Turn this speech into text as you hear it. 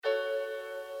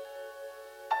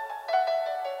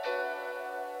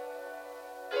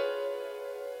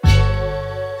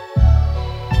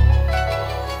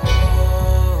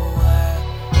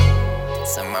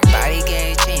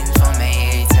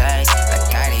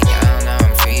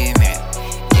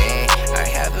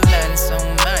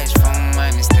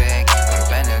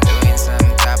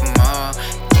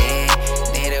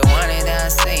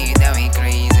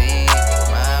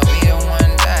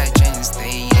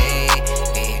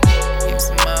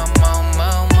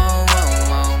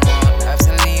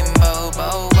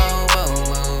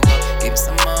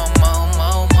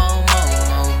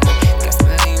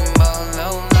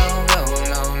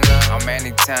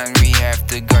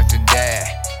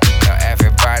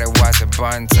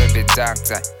want to be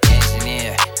doctor,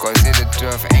 engineer. Cause it's the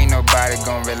truth, ain't nobody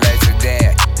gon' relate to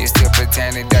that. You still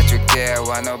pretending that you care,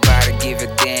 while nobody give a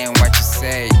damn what you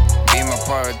say. Be more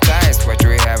prioritize what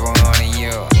you have on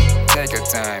you. Take your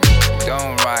time,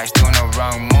 don't rush, do no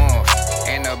wrong move.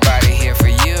 Ain't nobody here for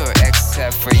you,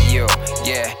 except for you.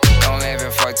 Yeah, don't live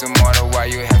it for tomorrow while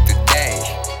you have today.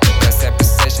 There's a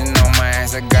position on my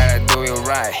hands, I gotta do it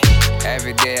right.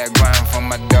 Every day I grind for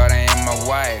my daughter and my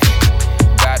wife.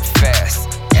 Got fast,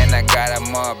 and I got her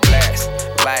more blessed.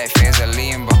 Life is a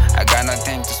limbo, I got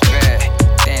nothing to spare.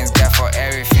 Thanks God for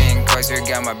everything, cause you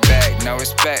got my back. No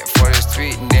respect for the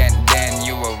street, then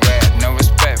you a rat. No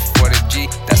respect for the G,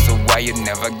 that's the why you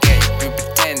never get. You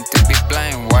pretend to be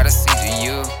blind, what I see to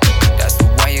you. That's the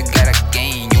why you gotta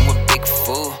gain, you a big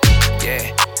fool. Yeah,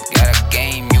 you gotta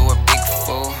game, you a big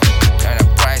fool. Turn a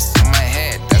price on my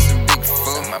head, that's a big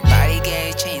fool. So my body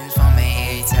get changed from my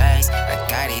haters. I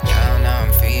got it down, now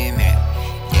I'm female.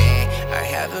 Yeah, I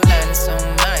have learned so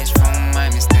much from my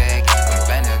mistake. I'm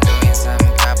better doing some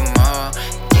couple more.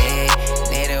 Yeah,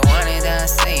 they don't want it, I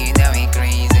say that we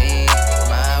crazy,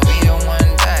 but we don't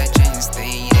want that change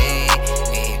stay.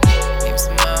 Yeah, give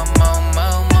some more.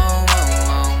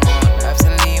 Love's a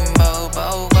limbo,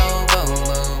 bo.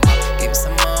 Give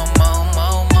some more.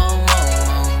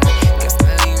 Guess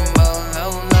the limbo,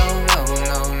 low.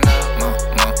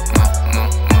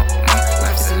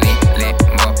 Love's a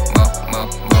limbo,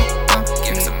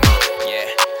 give some more. Yeah,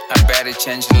 I better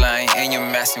change the line, and you're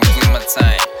messing with my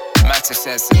time. My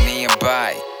success is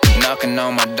nearby, knocking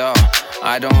on my door.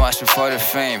 I don't watch it for the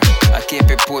fame, I keep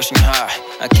it pushing hard,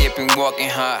 I keep it working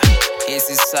hard.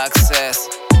 Easy success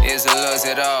is a lose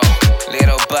it all.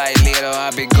 Little by little,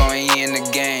 I be going in the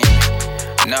game.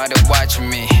 Now they watching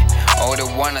me, all they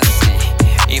wanna see.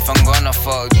 If I'm gonna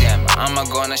fold them, I'm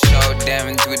gonna show them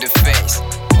into the face.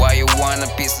 Why you want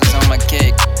pieces on my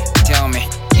cake? Tell me,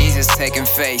 he's just taking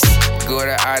face. Good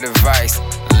or advice,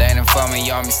 learning from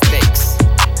your mistakes.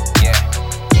 Yeah.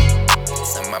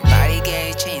 So my body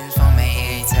get changed from my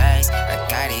haters. I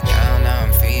got it down, now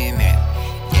I'm female.